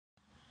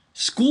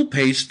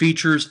SchoolPace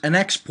features an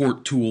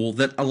export tool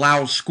that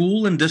allows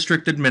school and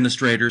district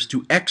administrators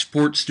to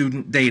export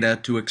student data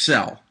to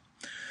Excel.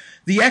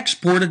 The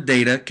exported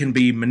data can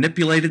be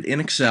manipulated in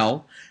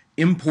Excel,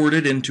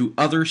 imported into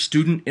other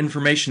student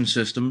information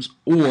systems,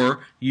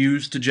 or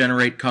used to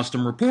generate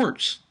custom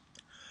reports.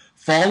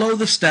 Follow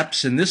the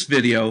steps in this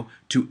video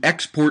to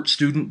export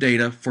student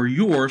data for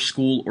your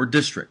school or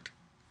district.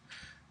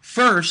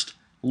 First,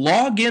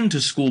 log into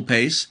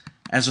SchoolPace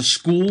as a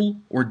school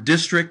or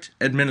district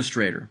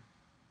administrator.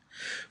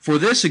 For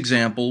this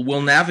example,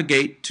 we'll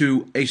navigate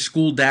to a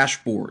school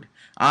dashboard.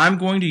 I'm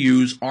going to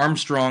use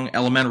Armstrong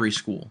Elementary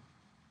School.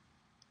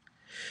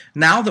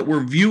 Now that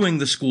we're viewing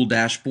the school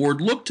dashboard,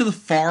 look to the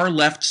far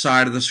left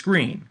side of the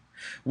screen.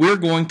 We're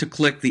going to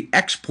click the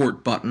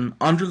Export button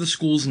under the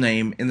school's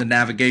name in the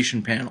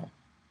navigation panel.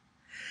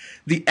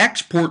 The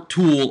Export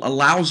tool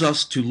allows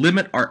us to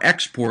limit our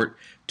export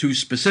to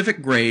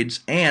specific grades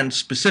and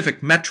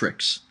specific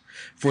metrics.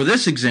 For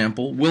this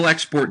example, we'll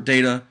export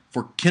data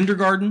for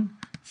kindergarten,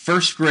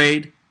 first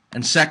grade,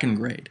 and second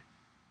grade.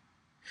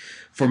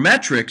 For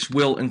metrics,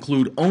 we'll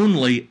include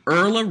only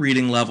ERLA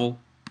reading level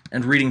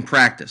and reading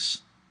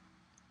practice.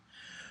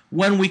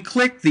 When we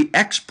click the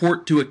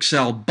Export to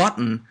Excel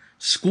button,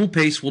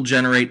 SchoolPace will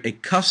generate a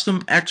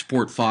custom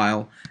export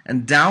file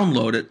and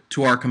download it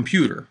to our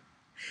computer.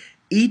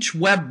 Each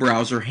web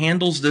browser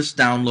handles this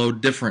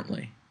download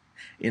differently.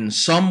 In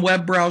some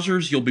web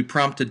browsers, you'll be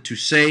prompted to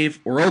save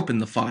or open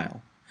the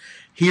file.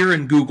 Here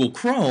in Google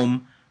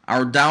Chrome,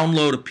 our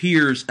download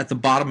appears at the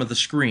bottom of the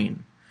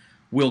screen.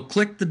 We'll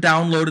click the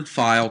downloaded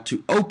file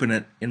to open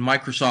it in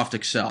Microsoft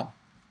Excel.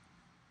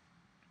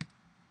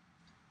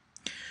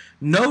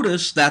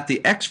 Notice that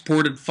the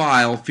exported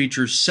file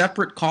features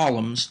separate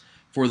columns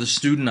for the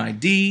student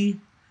ID,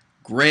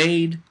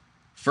 grade,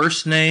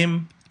 first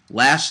name,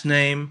 last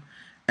name,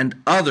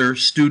 and other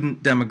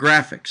student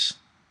demographics.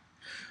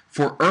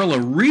 For ERLA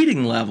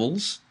reading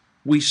levels,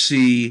 we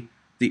see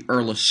the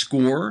ERLA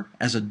score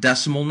as a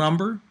decimal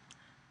number,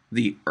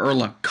 the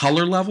ERLA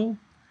color level,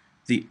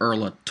 the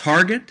ERLA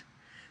target,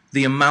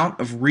 the amount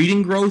of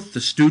reading growth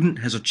the student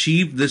has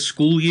achieved this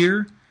school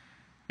year,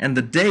 and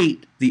the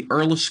date the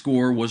ERLA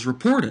score was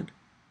reported.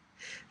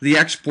 The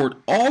export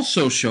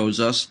also shows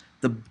us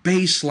the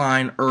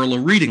baseline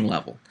ERLA reading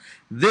level.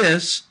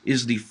 This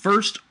is the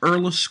first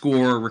ERLA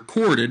score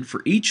recorded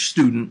for each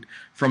student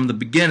from the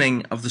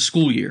beginning of the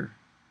school year.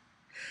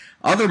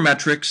 Other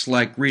metrics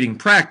like reading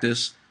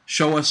practice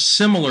show us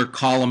similar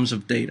columns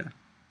of data.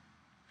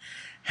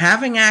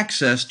 Having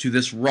access to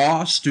this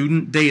raw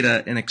student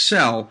data in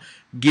Excel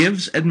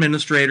gives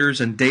administrators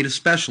and data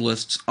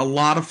specialists a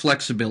lot of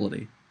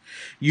flexibility.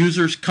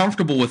 Users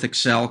comfortable with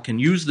Excel can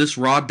use this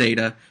raw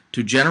data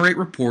to generate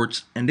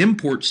reports and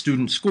import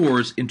student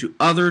scores into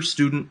other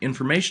student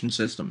information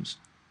systems.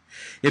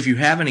 If you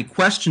have any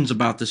questions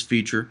about this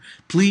feature,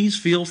 please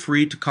feel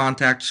free to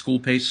contact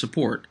SchoolPace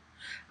support.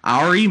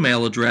 Our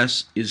email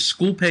address is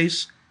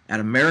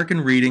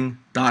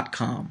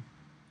schoolpace@americanreading.com.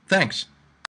 Thanks.